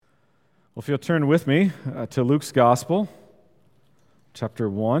Well, if you'll turn with me to Luke's Gospel, chapter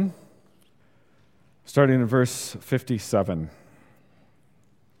 1, starting in verse 57.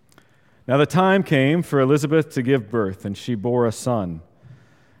 Now the time came for Elizabeth to give birth, and she bore a son.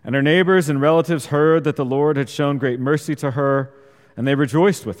 And her neighbors and relatives heard that the Lord had shown great mercy to her, and they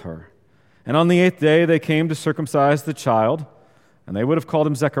rejoiced with her. And on the 8th day they came to circumcise the child, and they would have called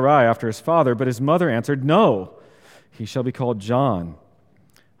him Zechariah after his father, but his mother answered, "No, he shall be called John."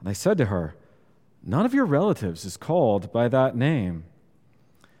 And they said to her, "None of your relatives is called by that name."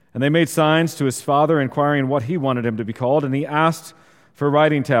 And they made signs to his father, inquiring what he wanted him to be called. And he asked for a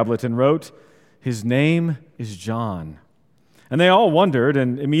writing tablet and wrote, "His name is John." And they all wondered,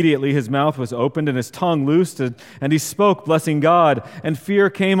 and immediately his mouth was opened and his tongue loosed, and he spoke, blessing God. And fear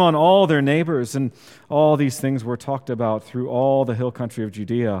came on all their neighbors, and all these things were talked about through all the hill country of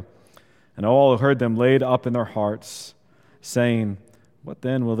Judea. And all who heard them laid up in their hearts, saying, "What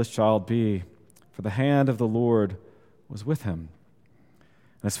then will this child be? For the hand of the Lord was with him."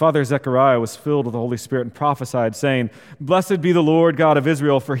 And his father Zechariah was filled with the Holy Spirit and prophesied, saying, "Blessed be the Lord God of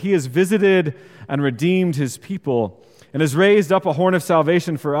Israel, for he has visited and redeemed his people, and has raised up a horn of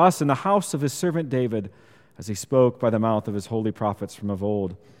salvation for us in the house of his servant David, as he spoke by the mouth of his holy prophets from of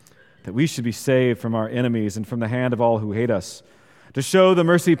old, that we should be saved from our enemies and from the hand of all who hate us, to show the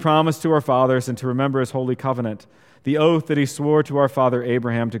mercy promised to our fathers and to remember his holy covenant, the oath that he swore to our father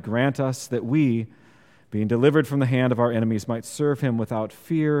Abraham to grant us that we, being delivered from the hand of our enemies, might serve him without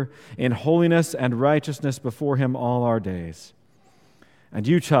fear, in holiness and righteousness before him all our days. And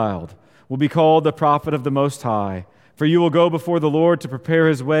you, child, will be called the prophet of the Most High, for you will go before the Lord to prepare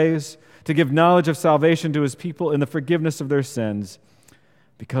his ways, to give knowledge of salvation to his people in the forgiveness of their sins,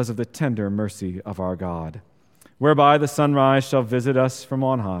 because of the tender mercy of our God, whereby the sunrise shall visit us from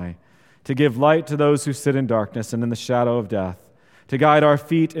on high, to give light to those who sit in darkness and in the shadow of death, to guide our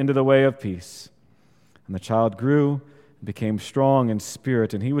feet into the way of peace. And the child grew and became strong in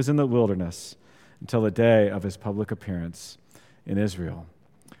spirit, and he was in the wilderness until the day of his public appearance in Israel.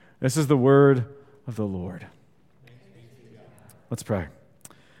 This is the word of the Lord. Let's pray.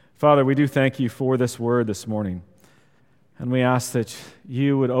 Father, we do thank you for this word this morning, and we ask that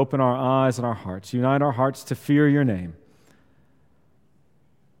you would open our eyes and our hearts, unite our hearts to fear your name.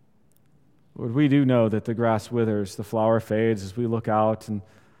 Lord, we do know that the grass withers, the flower fades. As we look out in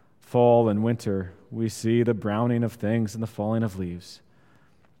fall and winter, we see the browning of things and the falling of leaves.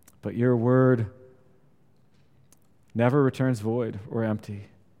 But your word never returns void or empty.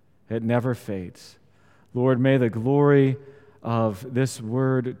 It never fades. Lord, may the glory of this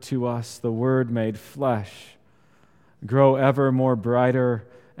word to us, the word made flesh, grow ever more brighter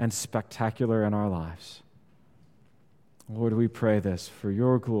and spectacular in our lives. Lord, we pray this for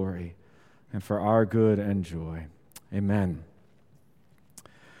your glory and for our good and joy. Amen.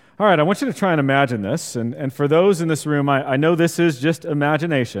 All right, I want you to try and imagine this. And for those in this room, I know this is just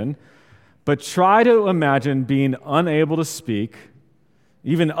imagination, but try to imagine being unable to speak,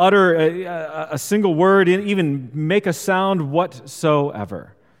 even utter a single word, even make a sound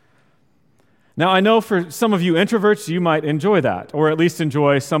whatsoever. Now, I know for some of you introverts, you might enjoy that, or at least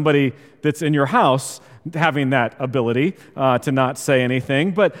enjoy somebody that's in your house having that ability to not say anything,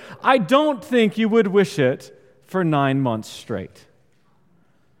 but I don't think you would wish it for 9 months straight.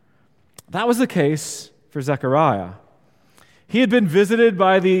 That was the case for Zechariah. He had been visited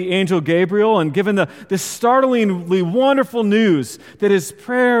by the angel Gabriel and given this startlingly wonderful news that his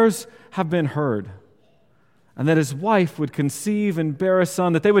prayers have been heard, and that his wife would conceive and bear a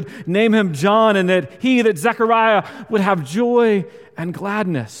son, that they would name him John, and that Zechariah, would have joy and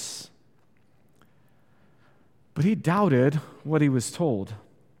gladness. But he doubted what he was told.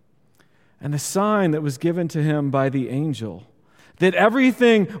 And the sign that was given to him by the angel, that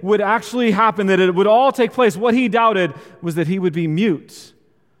everything would actually happen, that it would all take place, what he doubted was that he would be mute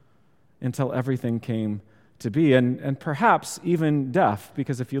until everything came to be, and perhaps even deaf,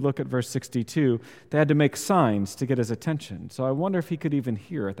 because if you look at verse 62, they had to make signs to get his attention. So I wonder if he could even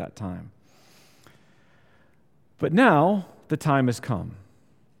hear at that time. But now the time has come.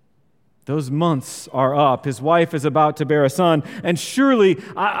 Those months are up. His wife is about to bear a son, and surely,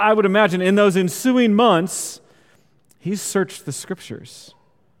 I would imagine, in those ensuing months, he's searched the Scriptures.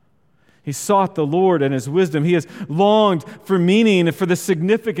 He sought the Lord and his wisdom. He has longed for meaning and for the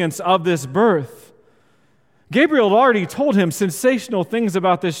significance of this birth. Gabriel had already told him sensational things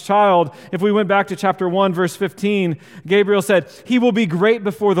about this child. If we went back to chapter 1, verse 15, Gabriel said, "He will be great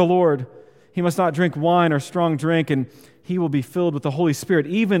before the Lord. He must not drink wine or strong drink, and he will be filled with the Holy Spirit,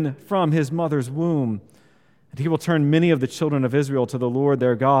 even from his mother's womb. And he will turn many of the children of Israel to the Lord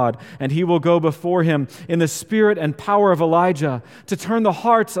their God, and he will go before him in the spirit and power of Elijah to turn the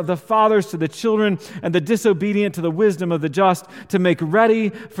hearts of the fathers to the children and the disobedient to the wisdom of the just, to make ready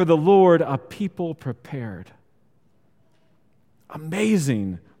for the Lord a people prepared.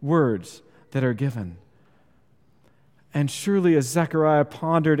 Amazing words that are given. And surely as Zechariah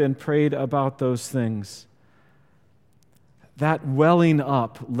pondered and prayed about those things, that welling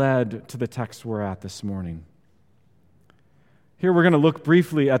up led to the text we're at this morning. Here we're going to look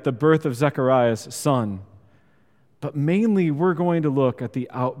briefly at the birth of Zechariah's son, but mainly we're going to look at the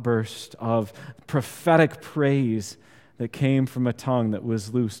outburst of prophetic praise that came from a tongue that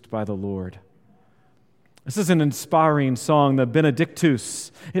was loosed by the Lord. This is an inspiring song. The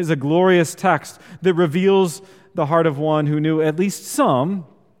Benedictus is a glorious text that reveals the heart of one who knew at least some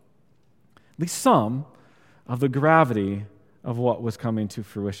of the gravity of what was coming to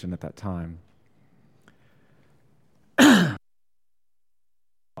fruition at that time.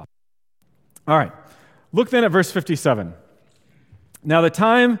 All right, look then at verse 57. Now the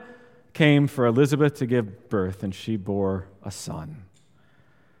time came for Elizabeth to give birth, and she bore a son.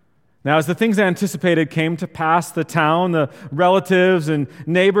 Now, as the things anticipated came to pass, the town, the relatives and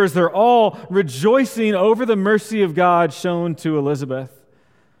neighbors, they're all rejoicing over the mercy of God shown to Elizabeth.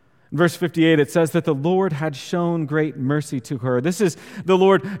 In verse 58, it says that the Lord had shown great mercy to her. This is the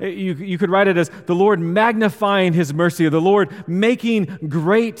Lord, you could write it as the Lord magnifying his mercy, or the Lord making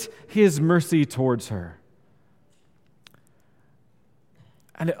great his mercy towards her.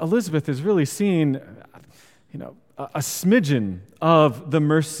 And Elizabeth is really seeing, a smidgen of the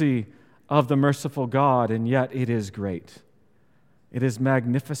mercy of the merciful God, and yet it is great. It is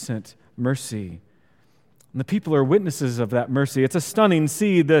magnificent mercy. And the people are witnesses of that mercy. It's a stunning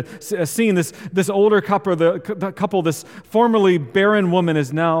scene. This older couple, this formerly barren woman,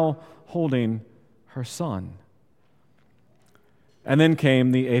 is now holding her son. And then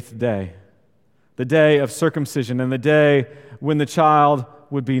came the 8th day, the day of circumcision, and the day when the child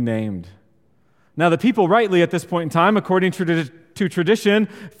would be named. Now, the people rightly at this point in time, according to tradition,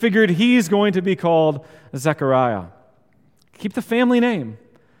 figured he's going to be called Zechariah. Keep the family name.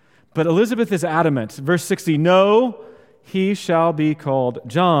 But Elizabeth is adamant. Verse 60, no, he shall be called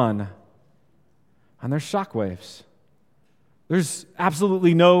John. And there's shockwaves. There's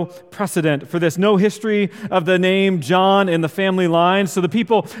absolutely no precedent for this, no history of the name John in the family line. So the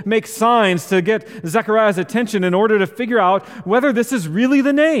people make signs to get Zechariah's attention in order to figure out whether this is really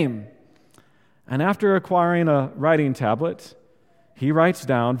the name. And after acquiring a writing tablet, he writes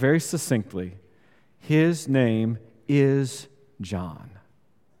down very succinctly, his name is John.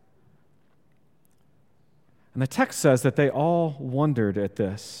 And the text says that they all wondered at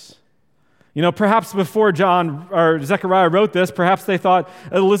this. Perhaps before John or Zechariah wrote this, perhaps they thought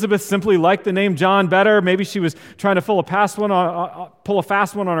Elizabeth simply liked the name John better. Maybe she was trying to pull a fast one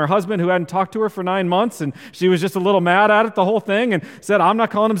on her husband who hadn't talked to her for 9 months, and she was just a little mad at it, the whole thing, and said, I'm not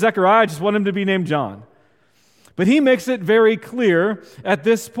calling him Zechariah, I just want him to be named John. But he makes it very clear at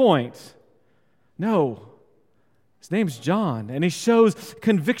this point, no, his name's John, and he shows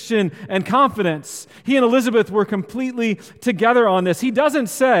conviction and confidence. He and Elizabeth were completely together on this. He doesn't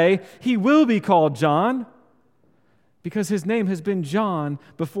say he will be called John because his name has been John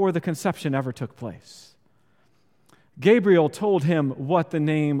before the conception ever took place. Gabriel told him what the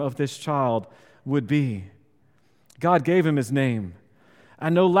name of this child would be. God gave him his name,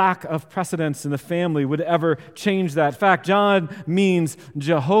 and no lack of precedence in the family would ever change that fact. John means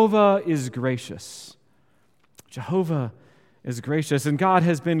Jehovah is gracious. Jehovah is gracious, and God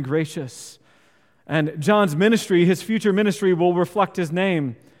has been gracious. And John's ministry, his future ministry, will reflect his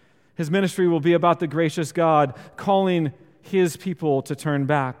name. His ministry will be about the gracious God calling his people to turn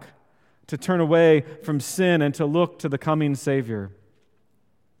back, to turn away from sin and to look to the coming Savior.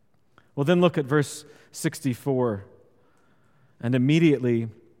 Well, then look at verse 64. And immediately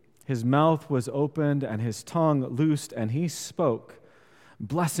his mouth was opened and his tongue loosed, and he spoke,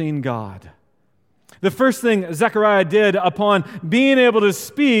 blessing God. The first thing Zechariah did upon being able to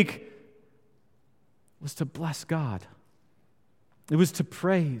speak was to bless God. It was to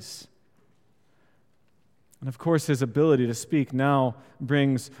praise. And of course, his ability to speak now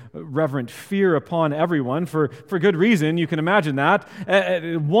brings reverent fear upon everyone for good reason. You can imagine that.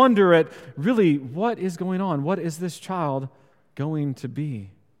 Wonder at really what is going on. What is this child going to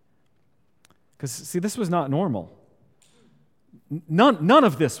be? Because, see, this was not normal. None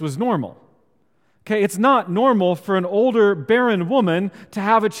of this was normal. Okay, it's not normal for an older, barren woman to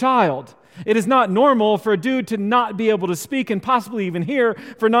have a child. It is not normal for a dude to not be able to speak and possibly even hear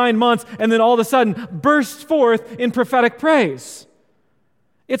for 9 months and then all of a sudden burst forth in prophetic praise.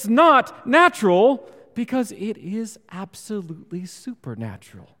 It's not natural Because it is absolutely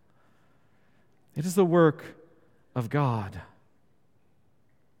supernatural. It is the work of God.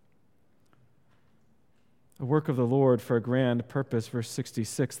 A work of the Lord for a grand purpose, verse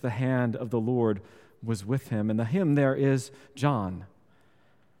 66, the hand of the Lord was with him. And the him there is John.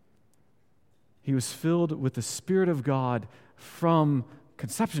 He was filled with the Spirit of God from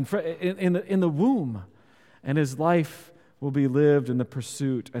conception, in the womb. And his life will be lived in the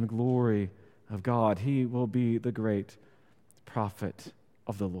pursuit and glory of God. He will be the great prophet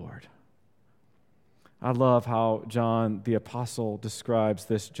of the Lord. I love how John the Apostle describes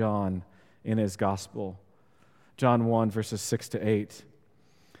this John in his gospel. John 1, verses 6 to 8.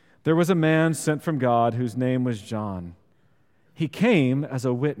 There was a man sent from God whose name was John. He came as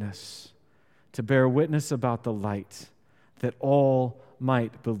a witness to bear witness about the light, that all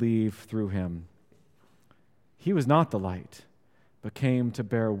might believe through him. He was not the light, but came to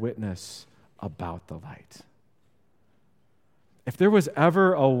bear witness about the light. If there was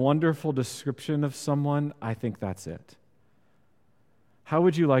ever a wonderful description of someone, I think that's it. How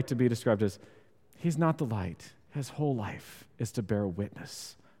would you like to be described as, he's not the light. His whole life is to bear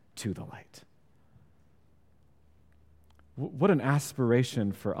witness to the light. What an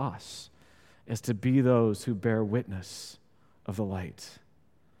aspiration for us is to be those who bear witness of the light.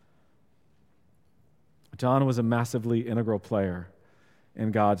 John was a massively integral player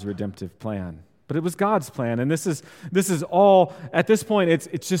in God's redemptive plan. But it was God's plan, and this is all, at this point,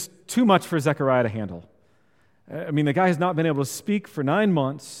 it's just too much for Zechariah to handle. I mean, the guy has not been able to speak for 9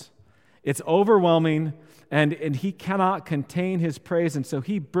 months. It's overwhelming, and he cannot contain his praise, and so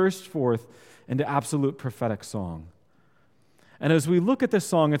he bursts forth into absolute prophetic song. And as we look at this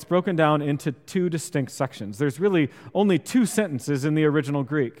song, it's broken down into 2 distinct sections. There's really only 2 sentences in the original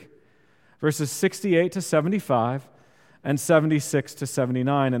Greek, verses 68 to 75 and 76 to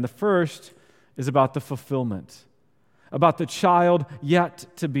 79. And the first is about the fulfillment, about the child yet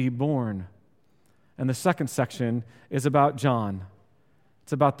to be born. And the second section is about John.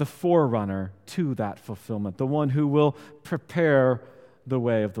 It's about the forerunner to that fulfillment, the one who will prepare the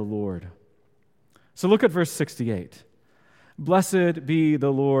way of the Lord. So look at verse 68. Blessed be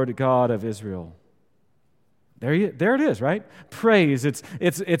the Lord God of Israel. There it is, right? Praise,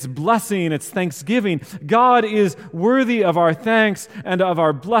 it's blessing, it's thanksgiving. God is worthy of our thanks and of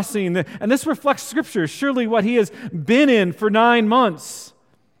our blessing. And this reflects Scripture, surely what he has been in for 9 months.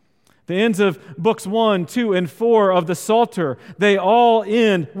 The ends of books 1, 2, and 4 of the Psalter, they all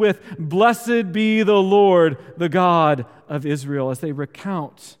end with, blessed be the Lord, the God of Israel, as they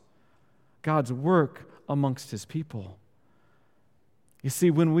recount God's work amongst his people. You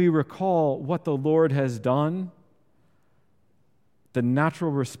see, when we recall what the Lord has done, the natural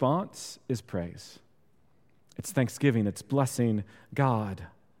response is praise. It's thanksgiving. It's blessing God.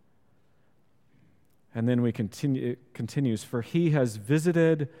 And then it continues, for he has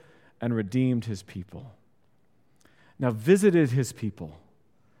visited and redeemed his people. Now, visited his people.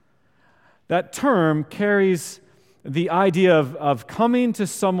 That term carries the idea of coming to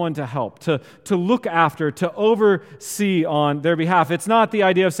someone to help, to look after, to oversee on their behalf. It's not the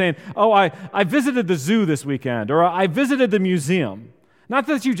idea of saying, oh, I visited the zoo this weekend, or I visited the museum. Not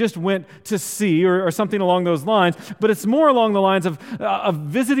that you just went to see or something along those lines, but it's more along the lines of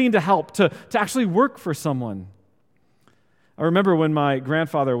visiting to help, to actually work for someone. I remember when my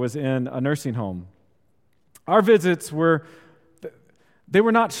grandfather was in a nursing home. Our visits were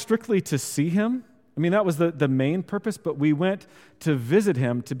not strictly to see him. I mean, that was the main purpose, but we went to visit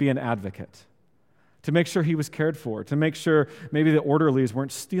him to be an advocate, to make sure he was cared for, to make sure maybe the orderlies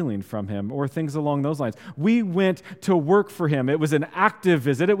weren't stealing from him or things along those lines. We went to work for him. It was an active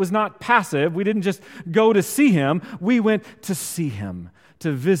visit. It was not passive. We didn't just go to see him. We went to see him,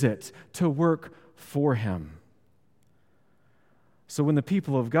 to visit, to work for him. So when the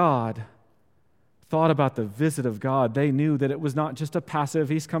people of God thought about the visit of God, they knew that it was not just a passive,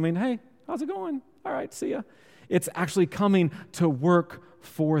 he's coming, hey, how's it going? All right, see ya. It's actually coming to work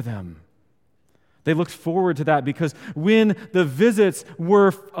for them. They looked forward to that because when the visits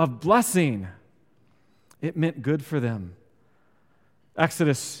were of blessing, it meant good for them.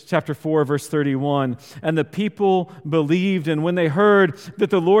 Exodus chapter 4, verse 31, and the people believed, and when they heard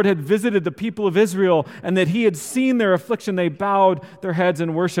that the Lord had visited the people of Israel and that he had seen their affliction, they bowed their heads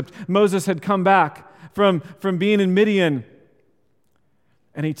and worshiped. Moses had come back from being in Midian,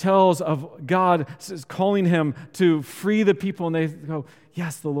 and he tells of God calling him to free the people, and they go,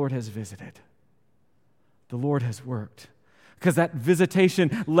 yes, the Lord has visited. The Lord has worked. Because that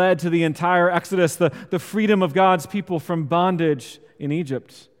visitation led to the entire Exodus, the freedom of God's people from bondage in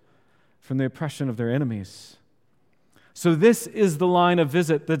Egypt, from the oppression of their enemies. So this is the line of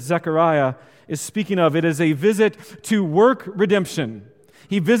visit that Zechariah is speaking of. It is a visit to work redemption.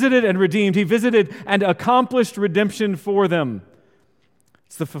 He visited and redeemed. He visited and accomplished redemption for them.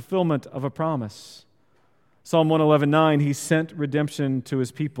 It's the fulfillment of a promise. Psalm 111:9, He sent redemption to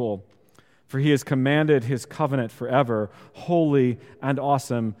His people, for He has commanded His covenant forever. Holy and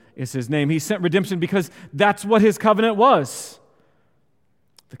awesome is His name. He sent redemption because that's what His covenant was.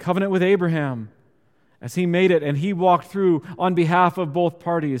 The covenant with Abraham, as He made it, and He walked through on behalf of both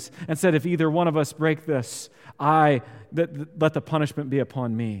parties and said, if either one of us break this, let the punishment be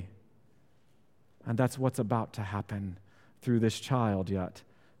upon me. And that's what's about to happen through this child yet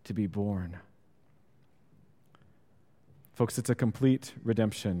to be born. Folks, it's a complete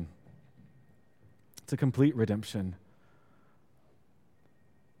redemption. It's a complete redemption.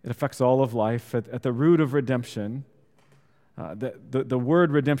 It affects all of life. At the root of redemption, the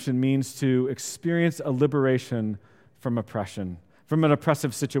word redemption means to experience a liberation from oppression, from an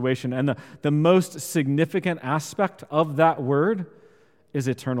oppressive situation. And the most significant aspect of that word is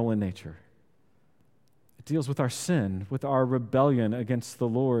eternal in nature. It deals with our sin, with our rebellion against the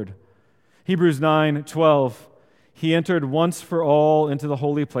Lord. Hebrews 9:12, He entered once for all into the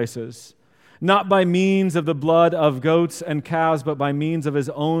holy places, not by means of the blood of goats and calves, but by means of His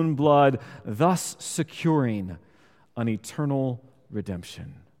own blood, thus securing an eternal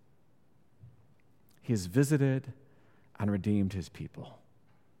redemption. He has visited and redeemed His people.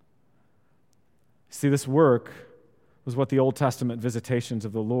 See, this work was what the Old Testament visitations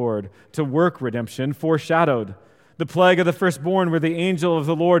of the Lord to work redemption foreshadowed. The plague of the firstborn, where the angel of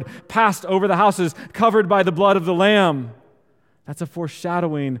the Lord passed over the houses covered by the blood of the Lamb. That's a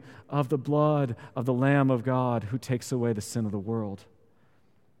foreshadowing of the blood of the Lamb of God who takes away the sin of the world.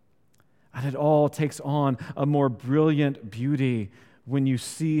 And it all takes on a more brilliant beauty when you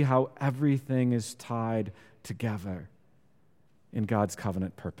see how everything is tied together in God's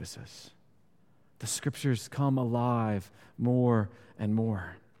covenant purposes. The Scriptures come alive more and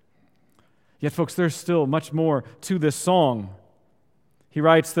more. Yet, folks, there's still much more to this song. He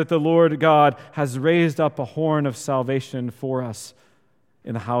writes that the Lord God has raised up a horn of salvation for us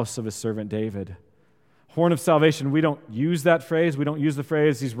in the house of His servant David. Horn of salvation, we don't use that phrase. We don't use the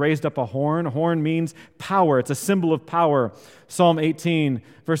phrase, He's raised up a horn. Horn means power. It's a symbol of power. Psalm 18,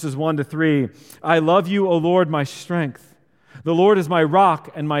 verses 1-3. I love you, O Lord, my strength. The Lord is my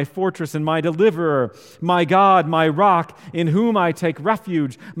rock and my fortress and my deliverer, my God, my rock, in whom I take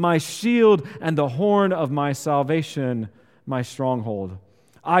refuge, my shield and the horn of my salvation, my stronghold.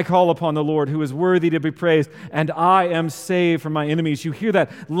 I call upon the Lord who is worthy to be praised, and I am saved from my enemies. You hear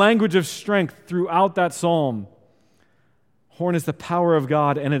that language of strength throughout that psalm. Horn is the power of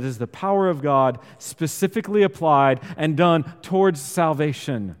God, and it is the power of God specifically applied and done towards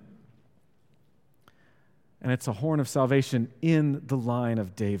salvation. And it's a horn of salvation in the line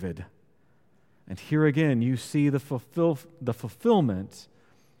of David. And here again, you see the fulfillment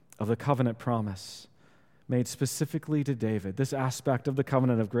of the covenant promise made specifically to David, this aspect of the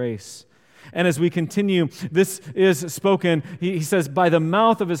covenant of grace. And as we continue, this is spoken, he says, by the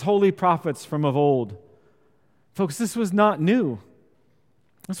mouth of His holy prophets from of old. Folks, this was not new.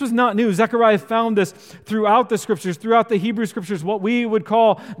 This was not new. Zechariah found this throughout the Scriptures, throughout the Hebrew Scriptures. What we would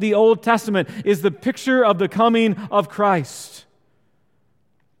call the Old Testament is the picture of the coming of Christ.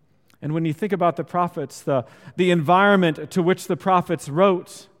 And when you think about the prophets, the environment to which the prophets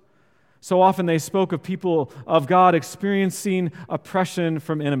wrote, so often they spoke of people of God experiencing oppression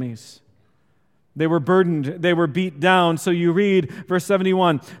from enemies. They were burdened, they were beat down. So you read verse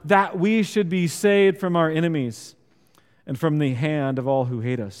 71, that we should be saved from our enemies and from the hand of all who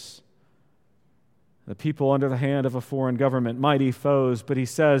hate us. The people under the hand of a foreign government, mighty foes, but he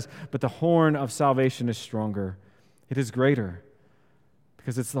says, but the horn of salvation is stronger. It is greater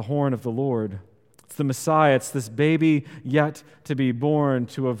because it's the horn of the Lord. It's the Messiah. It's this baby yet to be born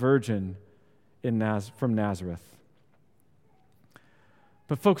to a virgin from Nazareth.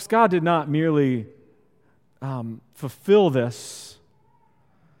 But folks, God did not merely fulfill this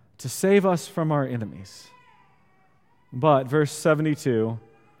to save us from our enemies, but, verse 72,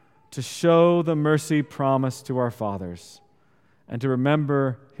 to show the mercy promised to our fathers and to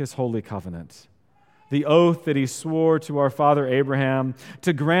remember His holy covenant, the oath that He swore to our father Abraham,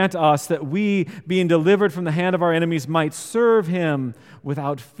 to grant us that we, being delivered from the hand of our enemies, might serve Him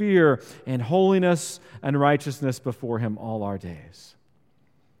without fear in holiness and righteousness before Him all our days.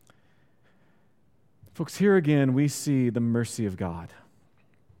 Folks, here again we see the mercy of God.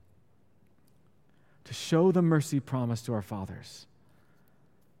 To show the mercy promised to our fathers.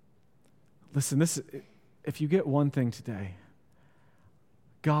 Listen, if you get one thing today,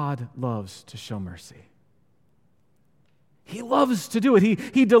 God loves to show mercy. He loves to do it.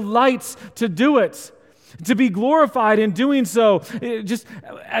 He delights to do it, to be glorified in doing so. Just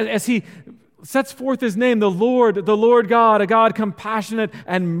as he sets forth his name, the Lord God, a God compassionate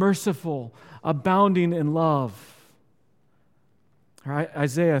and merciful, abounding in love. All right,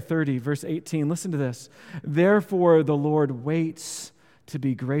 Isaiah 30, verse 18, listen to this. Therefore the Lord waits to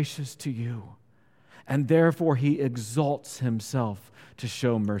be gracious to you, and therefore he exalts himself to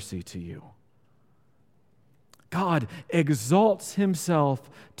show mercy to you. God exalts himself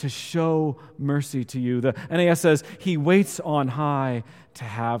to show mercy to you. The NAS says, he waits on high to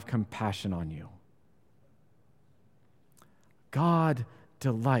have compassion on you. God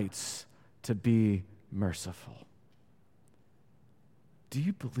delights to be merciful. Do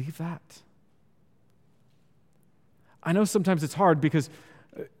you believe that? I know sometimes it's hard because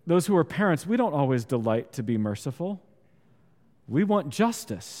those who are parents, we don't always delight to be merciful. We want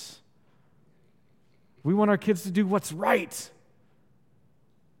justice. We want our kids to do what's right.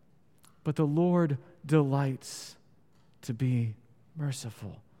 But the Lord delights to be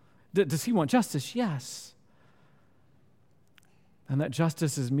merciful. Does he want justice? Yes. And that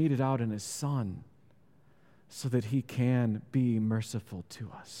justice is meted out in his Son so that he can be merciful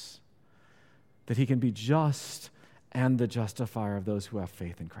to us, that he can be just and the justifier of those who have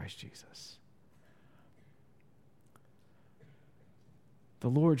faith in Christ Jesus. The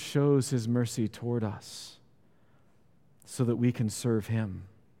Lord shows his mercy toward us so that we can serve him,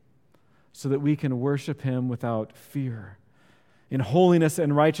 so that we can worship him without fear, in holiness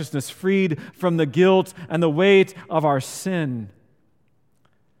and righteousness, freed from the guilt and the weight of our sin.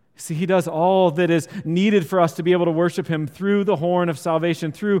 See, he does all that is needed for us to be able to worship him through the horn of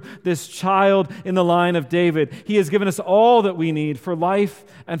salvation, through this child in the line of David. He has given us all that we need for life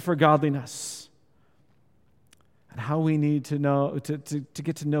and for godliness. And how we need to know to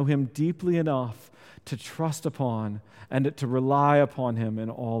get to know him deeply enough to trust upon and to rely upon him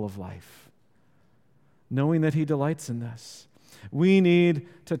in all of life, knowing that he delights in this. We need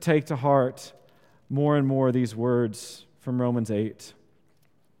to take to heart more and more these words from Romans 8.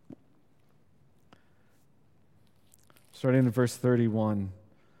 Starting in verse 31.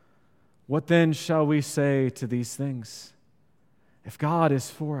 What then shall we say to these things? If God is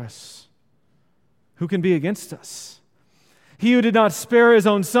for us, who can be against us? He who did not spare his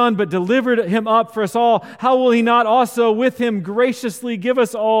own Son, but delivered him up for us all, how will he not also with him graciously give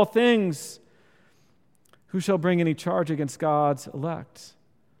us all things? Who shall bring any charge against God's elect?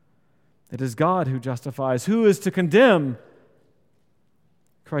 It is God who justifies. Who is to condemn?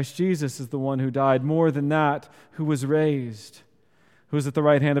 Christ Jesus is the one who died, more than that, who was raised, who is at the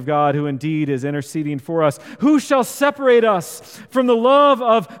right hand of God, who indeed is interceding for us. Who shall separate us from the love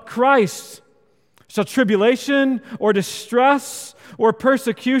of Christ? Shall tribulation or distress or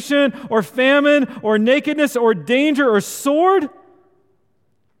persecution or famine or nakedness or danger or sword?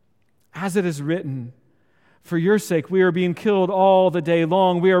 As it is written, for your sake we are being killed all the day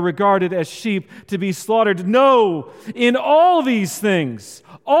long. We are regarded as sheep to be slaughtered. No, in all of these things,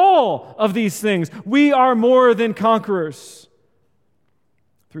 we are more than conquerors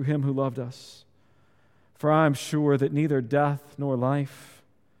through him who loved us. For I am sure that neither death nor life,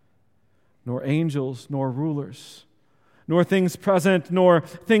 nor angels, nor rulers, nor things present, nor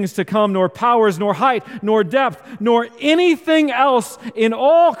things to come, nor powers, nor height, nor depth, nor anything else in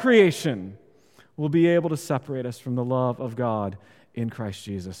all creation will be able to separate us from the love of God in Christ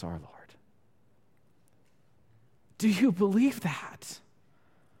Jesus our Lord. Do you believe that?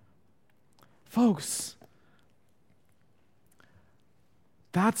 Folks,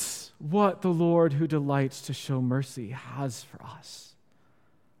 that's what the Lord who delights to show mercy has for us.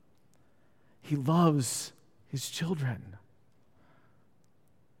 He loves his children.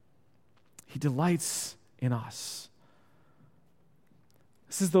 He delights in us.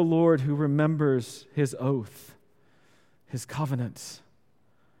 This is the Lord who remembers his oath, his covenant,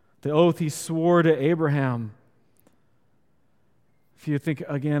 the oath he swore to Abraham. If you think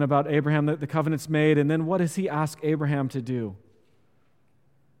again about Abraham, the covenant's made, and then what does he ask Abraham to do?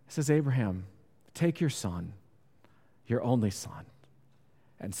 He says, Abraham, take your son, your only son,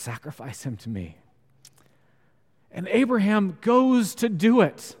 and sacrifice him to me. And Abraham goes to do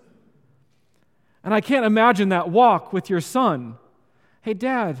it. And I can't imagine that walk with your son. Hey,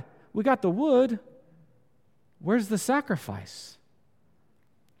 Dad, we got the wood. Where's the sacrifice?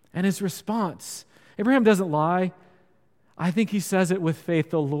 And his response, Abraham doesn't lie. I think he says it with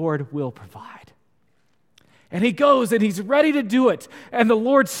faith, the Lord will provide. And he goes and he's ready to do it. And the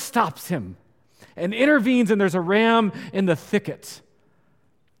Lord stops him and intervenes, and there's a ram in the thicket.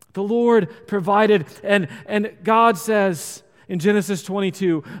 The Lord provided, and God says In Genesis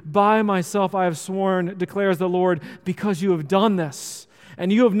 22, by myself I have sworn, declares the Lord, because you have done this,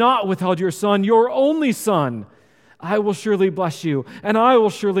 and you have not withheld your son, your only son, I will surely bless you, and I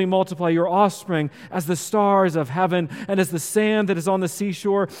will surely multiply your offspring as the stars of heaven and as the sand that is on the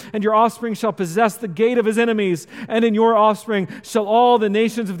seashore. And your offspring shall possess the gate of his enemies, and in your offspring shall all the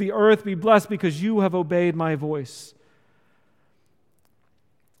nations of the earth be blessed because you have obeyed my voice.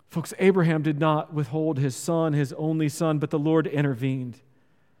 Folks, Abraham did not withhold his son, his only son, but the Lord intervened.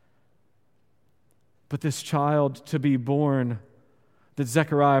 But this child to be born that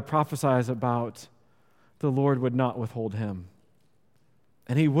Zechariah prophesies about, the Lord would not withhold him.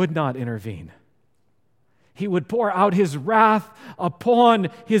 And he would not intervene. He would pour out his wrath upon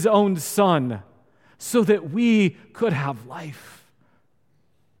his own son so that we could have life.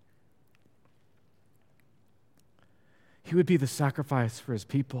 He would be the sacrifice for his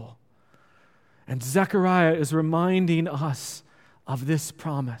people. And Zechariah is reminding us of this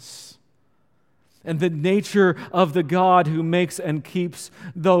promise and the nature of the God who makes and keeps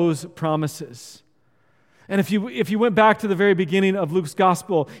those promises. And if you went back to the very beginning of Luke's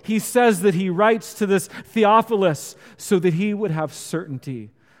gospel, he says that he writes to this Theophilus so that he would have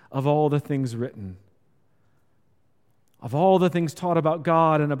certainty of all the things written, of all the things taught about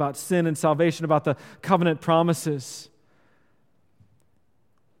God and about sin and salvation, about the covenant promises.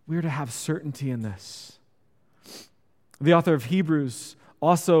 We're to have certainty in this. The author of Hebrews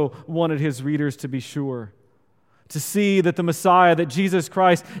also wanted his readers to be sure, to see that the Messiah, that Jesus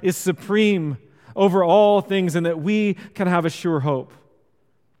Christ, is supreme over all things and that we can have a sure hope.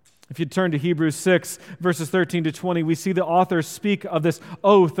 If you turn to Hebrews 6, verses 13 to 20, we see the author speak of this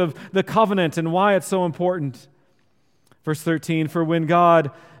oath of the covenant and why it's so important. Verse 13, for when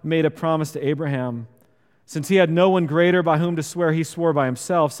God made a promise to Abraham, since he had no one greater by whom to swear, he swore by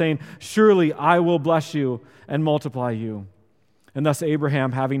himself, saying, surely I will bless you and multiply you. And thus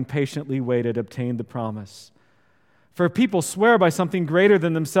Abraham, having patiently waited, obtained the promise. For people swear by something greater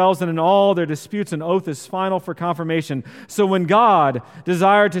than themselves, and in all their disputes an oath is final for confirmation. So when God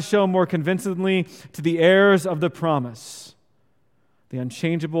desired to show more convincingly to the heirs of the promise the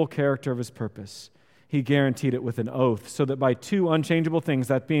unchangeable character of his purpose, he guaranteed it with an oath, so that by two unchangeable things,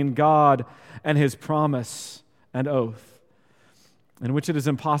 that being God and his promise and oath, in which it is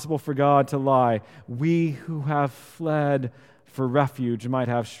impossible for God to lie, we who have fled for refuge might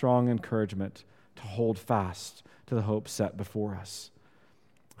have strong encouragement to hold fast to the hope set before us.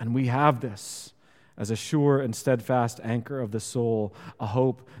 And we have this as a sure and steadfast anchor of the soul, a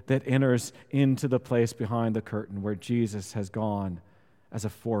hope that enters into the place behind the curtain where Jesus has gone as a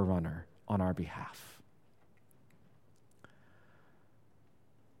forerunner on our behalf.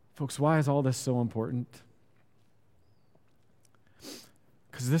 Folks, why is all this so important?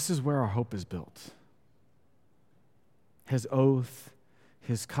 Because this is where our hope is built. His oath,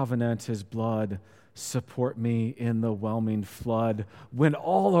 his covenant, his blood support me in the whelming flood. When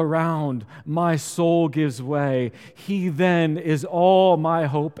all around my soul gives way, he then is all my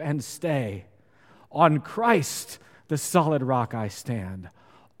hope and stay. On Christ, the solid rock I stand.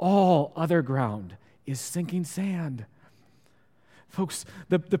 All other ground is sinking sand. Folks,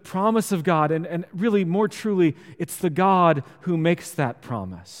 the promise of God, and really more truly, it's the God who makes that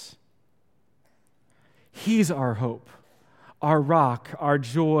promise. He's our hope, our rock, our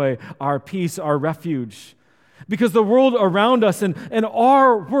joy, our peace, our refuge. Because the world around us and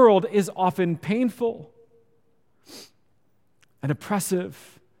our world is often painful and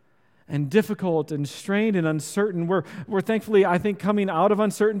oppressive and difficult and strained and uncertain. We're thankfully, I think, coming out of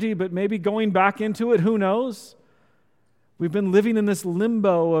uncertainty, but maybe going back into it, who knows? We've been living in this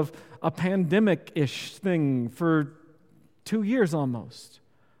limbo of a pandemic-ish thing for 2 years almost.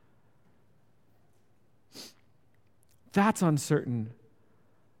 That's uncertain.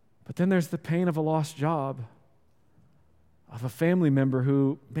 But then there's the pain of a lost job, of a family member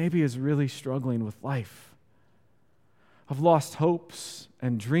who maybe is really struggling with life, of lost hopes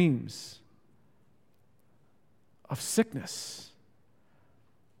and dreams, of sickness,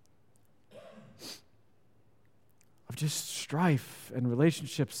 of just strife and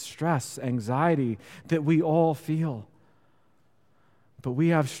relationships, stress, anxiety that we all feel. But we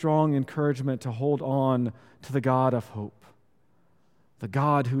have strong encouragement to hold on to the God of hope, the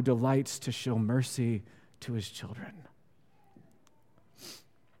God who delights to show mercy to his children.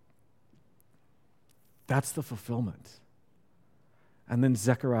 That's the fulfillment. And then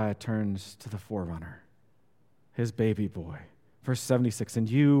Zechariah turns to the forerunner, his baby boy. Verse 76, and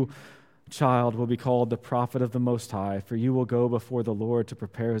you, child, will be called the prophet of the Most High, for you will go before the Lord to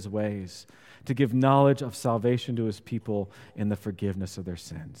prepare his ways, to give knowledge of salvation to his people in the forgiveness of their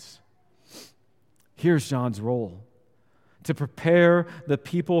sins. Here's John's role, to prepare the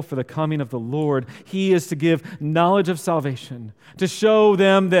people for the coming of the Lord. He is to give knowledge of salvation, to show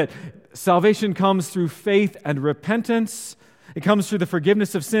them that salvation comes through faith and repentance. It comes through the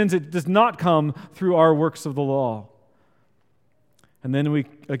forgiveness of sins. It does not come through our works of the law. And then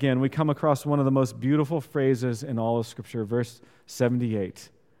we come across one of the most beautiful phrases in all of Scripture, verse 78.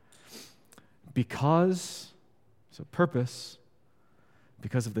 Because of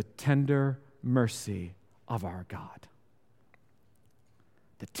the tender mercy of our God.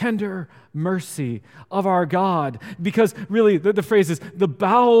 The tender mercy of our God. Because really, the phrase is the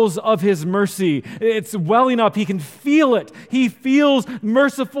bowels of his mercy. It's welling up. He can feel it. He feels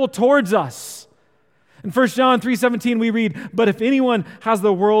merciful towards us. In 1 John 3:17 we read, "But if anyone has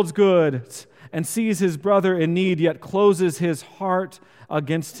the world's goods and sees his brother in need, yet closes his heart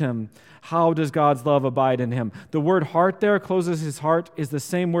against him, how does God's love abide in him?" The word heart there, closes his heart, is the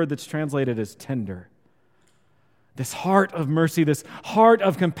same word that's translated as tender. This heart of mercy, this heart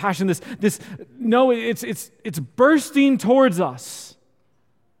of compassion, it's bursting towards us.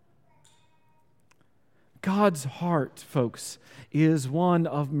 God's heart, folks, is one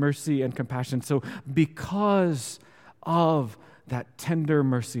of mercy and compassion. So because of that tender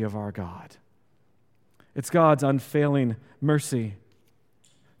mercy of our God, it's God's unfailing mercy,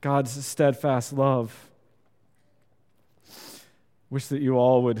 God's steadfast love. Wish that you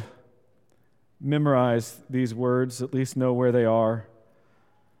all would memorize these words, at least know where they are,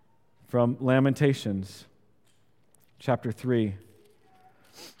 from Lamentations chapter 3.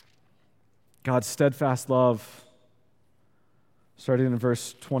 God's steadfast love, starting in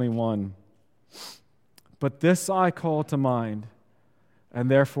verse 21. "But this I call to mind, and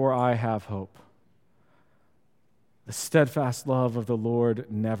therefore I have hope. The steadfast love of the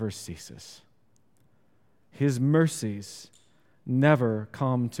Lord never ceases. His mercies never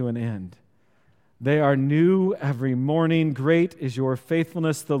come to an end. They are new every morning. Great is your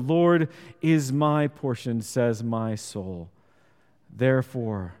faithfulness. The Lord is my portion, says my soul.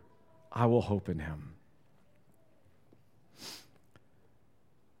 Therefore, I will hope in him."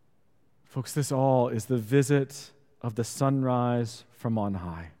 Folks, this all is the visit of the sunrise from on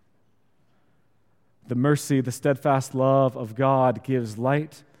high. The mercy, the steadfast love of God gives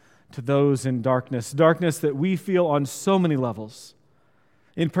light to those in darkness that we feel on so many levels.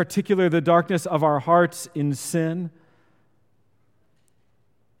 In particular, the darkness of our hearts in sin,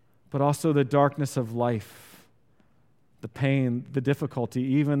 but also the darkness of life, the pain, the difficulty,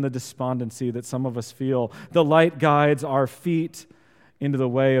 even the despondency that some of us feel. The light guides our feet into the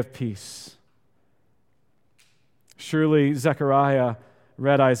way of peace. Surely Zechariah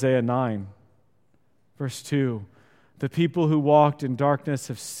read Isaiah 9, verse 2. "The people who walked in darkness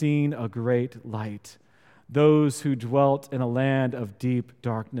have seen a great light. Those who dwelt in a land of deep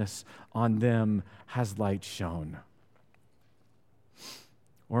darkness, on them has light shone."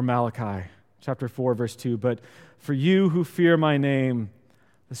 Or Malachi chapter 4, verse 2. "But for you who fear my name,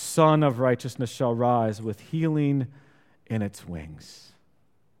 the Son of Righteousness shall rise with healing in its wings."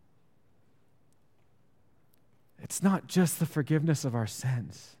 It's not just the forgiveness of our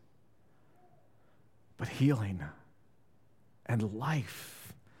sins, but healing and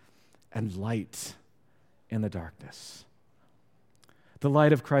life and light in the darkness. The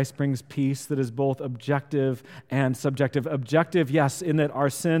light of Christ brings peace that is both objective and subjective. Objective, yes, in that our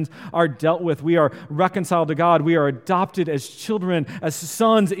sins are dealt with. We are reconciled to God. We are adopted as children, as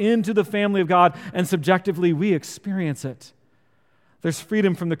sons into the family of God, and subjectively we experience it. There's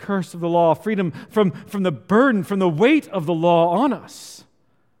freedom from the curse of the law, freedom from the burden, from the weight of the law on us.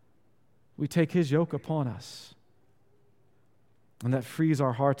 We take his yoke upon us. And that frees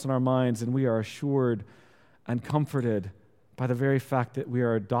our hearts and our minds, and we are assured and comforted by the very fact that we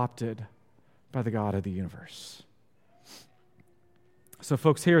are adopted by the God of the universe. So,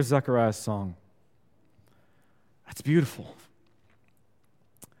 folks, here's Zechariah's song. That's beautiful.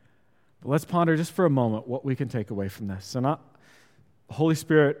 But let's ponder just for a moment what we can take away from this. And the Holy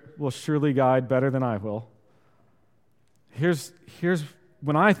Spirit will surely guide better than I will. Here's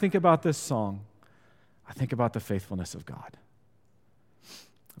when I think about this song, I think about the faithfulness of God.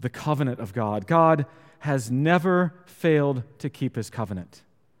 The covenant of God. God has never failed to keep his covenant.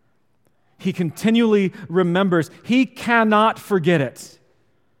 He continually remembers. He cannot forget it.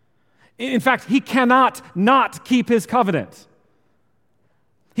 In fact, he cannot not keep his covenant.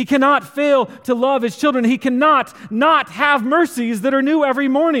 He cannot fail to love his children. He cannot not have mercies that are new every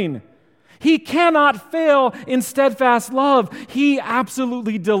morning. He cannot fail in steadfast love. He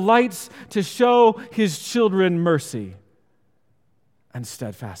absolutely delights to show his children mercy and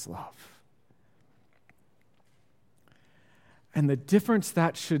steadfast love. And the difference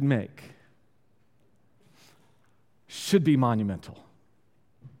that should make should be monumental.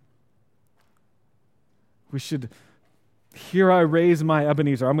 We should, here I raise my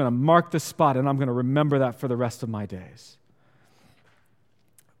Ebenezer. I'm going to mark the spot, and I'm going to remember that for the rest of my days.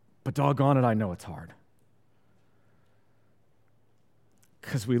 But doggone it, I know it's hard.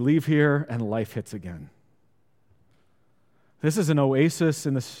 Because we leave here and life hits again. This is an oasis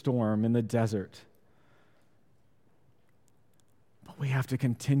in the storm, in the desert. But we have to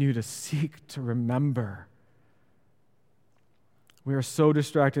continue to seek to remember. We are so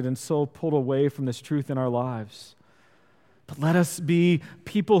distracted and so pulled away from this truth in our lives. But let us be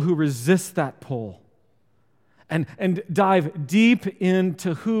people who resist that pull and dive deep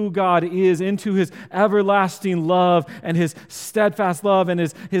into who God is, into his everlasting love and his steadfast love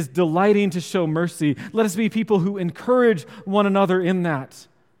and his delighting to show mercy. Let us be people who encourage one another in that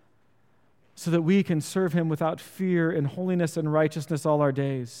so that we can serve him without fear in holiness and righteousness all our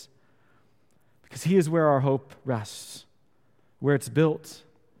days. Because he is where our hope rests, where it's built.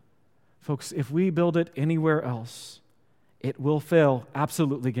 Folks, if we build it anywhere else, it will fail,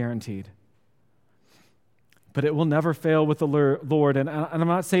 absolutely guaranteed. But it will never fail with the Lord. And I'm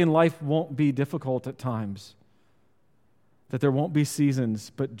not saying life won't be difficult at times, that there won't be seasons,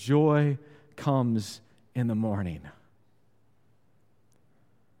 but joy comes in the morning.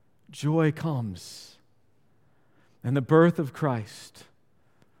 Joy comes. And the birth of Christ,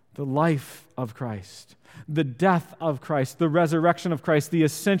 the life of Christ, the death of Christ, the resurrection of Christ, the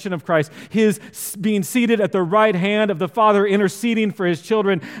ascension of Christ, his being seated at the right hand of the Father, interceding for his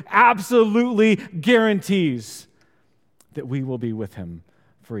children, absolutely guarantees that we will be with him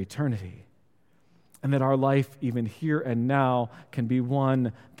for eternity. And that our life, even here and now, can be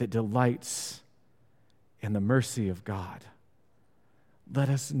one that delights in the mercy of God. Let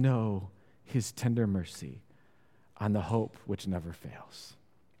us know his tender mercy on the hope which never fails.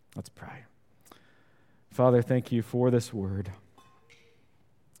 Let's pray. Father, thank you for this word.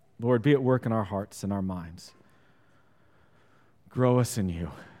 Lord, be at work in our hearts and our minds. Grow us in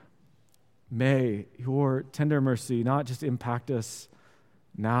you. May your tender mercy not just impact us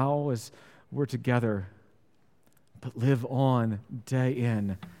now as we're together, but live on day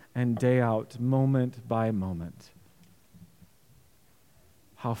in and day out, moment by moment.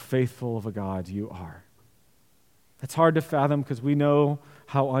 How faithful of a God you are. It's hard to fathom because we know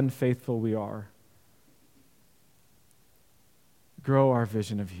how unfaithful we are. Grow our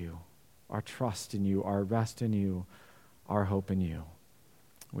vision of you, our trust in you, our rest in you, our hope in you.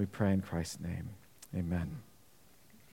 We pray in Christ's name. Amen.